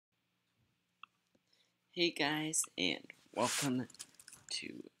Hey guys, and welcome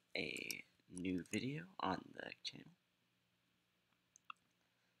to a new video on the channel.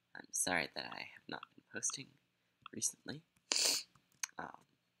 I'm sorry that I have not been posting recently. I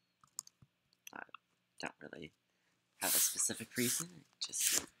don't really have a specific reason,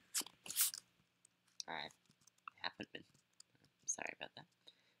 just I haven't been. Sorry about that.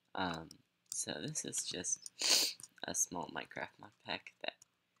 So this is just a small Minecraft mod pack that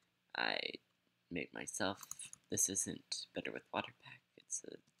I made myself. This isn't Better with Water pack, it's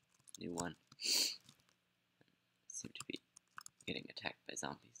a new one. I seem to be getting attacked by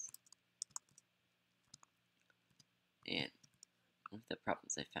zombies. And one of the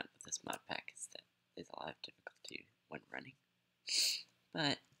problems I found with this mod pack is that there's a lot of difficulty when running.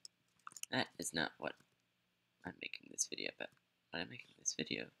 But that is not what I'm making this video about. What I'm making this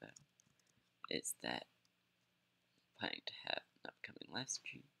video about is that I'm planning to have an upcoming live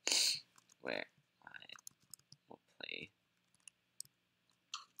stream where I will play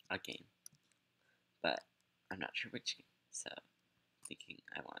a game, but I'm not sure which game, so I'm thinking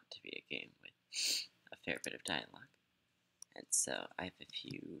I want it to be a game with a fair bit of dialogue. And so I have a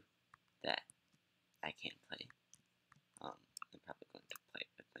few that I can play. I'm probably going to play it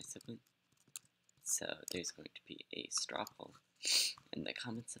with my sibling. So there's going to be a straw poll in the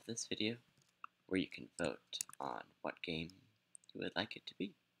comments of this video where you can vote on what game you would like it to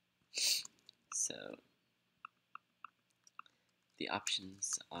be. So the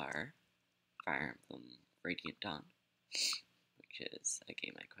options are Fire Emblem Radiant Dawn, which is a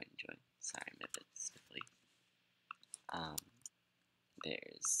game I quite enjoy. Sorry, I'm a bit stiffly.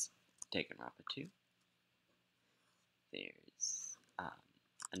 There's Danganronpa 2. There's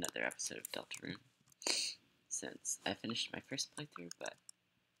another episode of Deltarune. Since I finished my first playthrough, but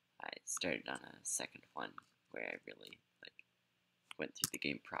I started on a second one where I really went through the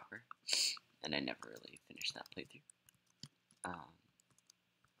game proper, and I never really finished that playthrough.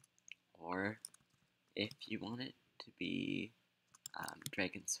 Or if you want it to be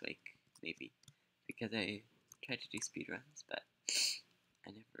Dragon's Wake, maybe, because I tried to do speedruns, but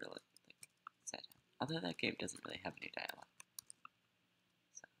I never really sat down. Although that game doesn't really have any dialogue,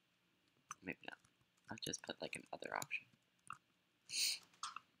 so maybe not. I'll just put another option.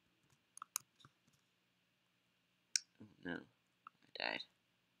 Oh no, I died.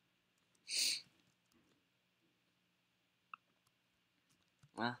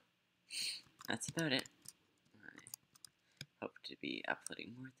 Well, that's about it. I hope to be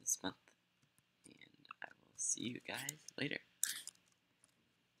uploading more this month, and I will see you guys later.